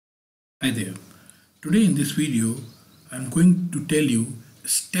Hi there. Today in this video, I'm going to tell you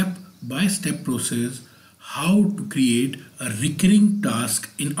step-by-step process how to create a recurring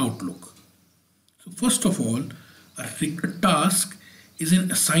task in Outlook. So first of all, a task is an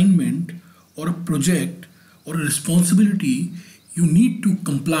assignment or a project or a responsibility you need to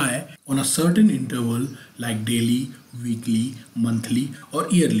comply on a certain interval like daily, weekly, monthly or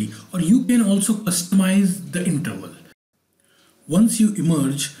yearly, or you can also customize the interval. Once you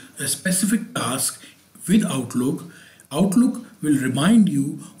emerge a specific task with Outlook, Outlook will remind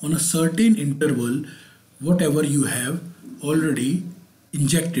you on a certain interval whatever you have already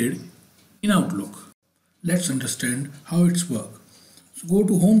injected in Outlook. Let's understand how it's work. So go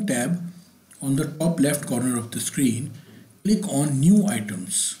to Home tab on the top left corner of the screen, click on New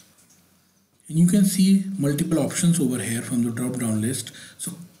Items. And you can see multiple options over here from the drop down list.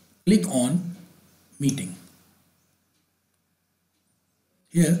 So click on Meeting.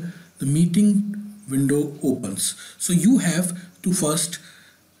 Here the meeting window opens. So you have to first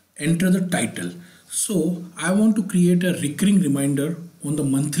enter the title. So I want to create a recurring reminder on the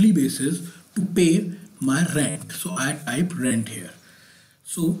monthly basis to pay my rent. So I type rent here.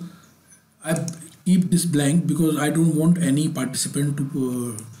 So I keep this blank because I don't want any participant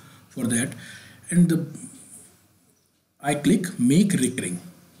to for that. And I click make recurring.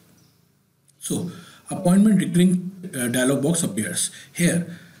 So appointment recurring dialog box appears.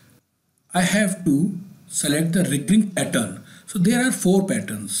 Here I have to select the recurring pattern. So there are 4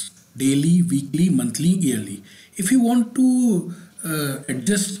 patterns: daily, weekly, monthly, yearly. If you want to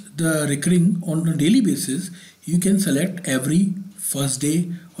adjust the recurring on a daily basis, you can select every first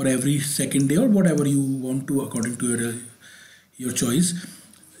day or every second day or whatever you want to according to your choice.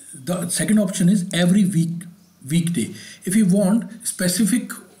 The second option is every weekday. If you want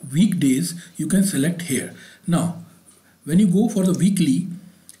specific weekdays, you can select here. Now when you go for the weekly,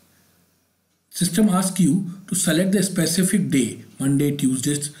 system asks you to select the specific day, Monday,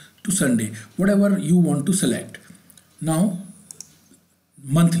 Tuesday to Sunday, whatever you want to select. Now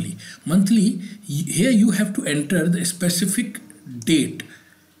monthly, here you have to enter the specific date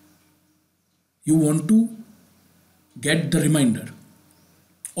you want to get the reminder,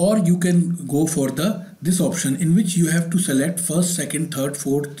 or you can go for this option in which you have to select first, second, third,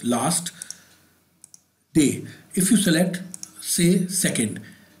 fourth, last day. If you select say second,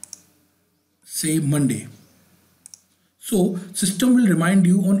 say Monday, so system will remind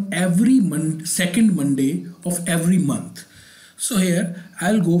you on every second Monday of every month. So here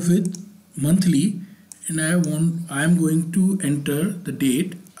I'll go with monthly, and I am going to enter the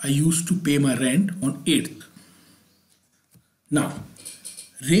date I used to pay my rent on 8th. Now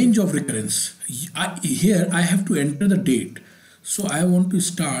range of recurrence, here I have to enter the date. So I want to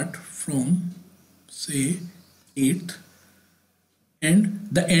start from say 8th and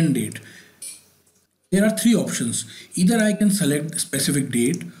the end date. There are 3 options. Either I can select a specific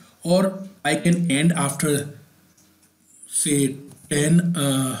date, or I can end after say 10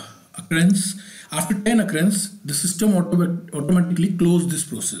 occurrence. After 10 occurrence, the system automatically close this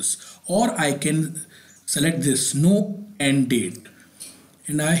process, or I can select this no end date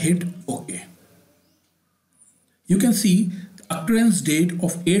and I hit OK. You can see the occurrence date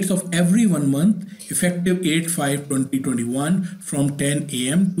of 8th of every 1 month, effective 8/5/2021 from 10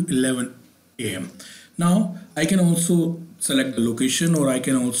 AM to 11 AM. Now I can also select the location, or I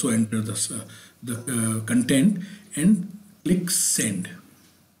can also enter the content and click send.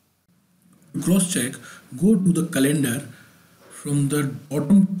 To cross check, go to the calendar from the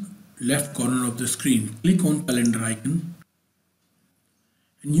bottom left corner of the screen. Click on calendar icon,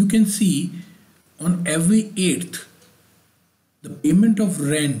 and you can see on every 8th the payment of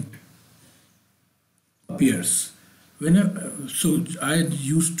rent appears. So I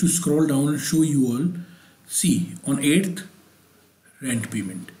used to scroll down and show you all. See, on 8th rent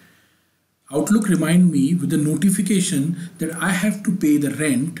payment. Outlook remind me with a notification that I have to pay the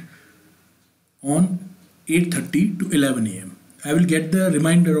rent on 8:30 to 11 AM. I will get the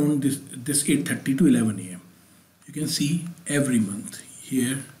reminder on this 8:30 to 11 AM. You can see every month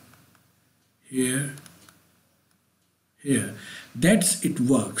here. That's it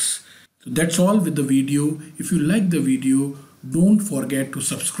works. So that's all with the video. If you like the video, don't forget to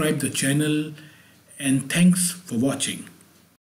subscribe the channel, and thanks for watching.